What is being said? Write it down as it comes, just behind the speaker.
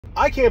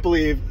I can't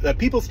believe that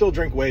people still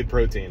drink whey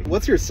protein.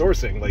 What's your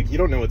sourcing? Like, you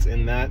don't know what's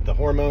in that, the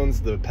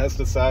hormones, the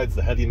pesticides,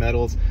 the heavy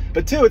metals.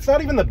 But two, it's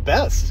not even the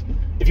best.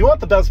 If you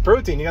want the best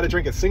protein, you got to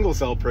drink a single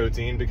cell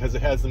protein because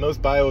it has the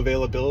most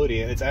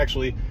bioavailability and it's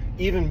actually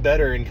even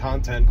better in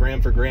content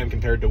gram for gram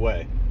compared to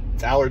whey.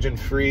 It's allergen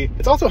free.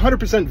 It's also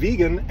 100%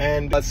 vegan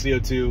and less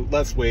CO2,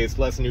 less waste,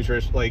 less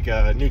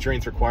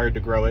nutrients required to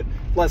grow it,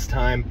 less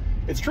time.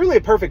 It's truly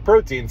a perfect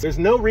protein. There's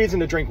no reason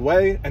to drink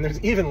whey, and there's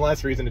even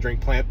less reason to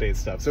drink plant-based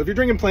stuff. So if you're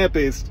drinking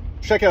plant-based,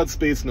 check out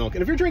Spacemilk.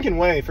 And if you're drinking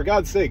whey, for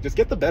God's sake, just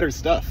get the better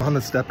stuff. I'm on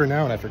the stepper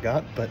now, and I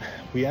forgot, but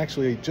we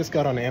actually just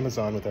got on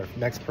Amazon with our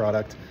next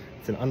product.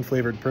 It's an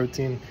unflavored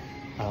protein.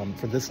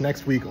 For this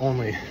next week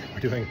only,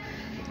 we're doing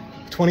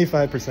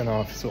 25%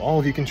 off, so all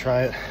of you can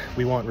try it.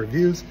 We want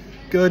reviews,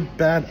 good,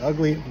 bad,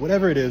 ugly,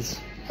 whatever it is.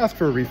 Ask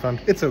for a refund,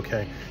 it's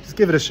okay. Just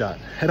give it a shot.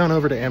 Head on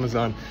over to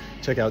Amazon,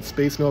 check out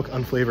Spacemilk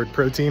unflavored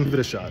protein, give it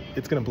a shot.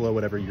 It's gonna blow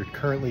whatever you're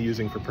currently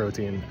using for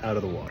protein out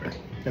of the water.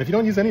 And if you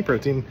don't use any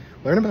protein,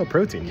 learn about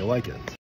protein, you'll like it.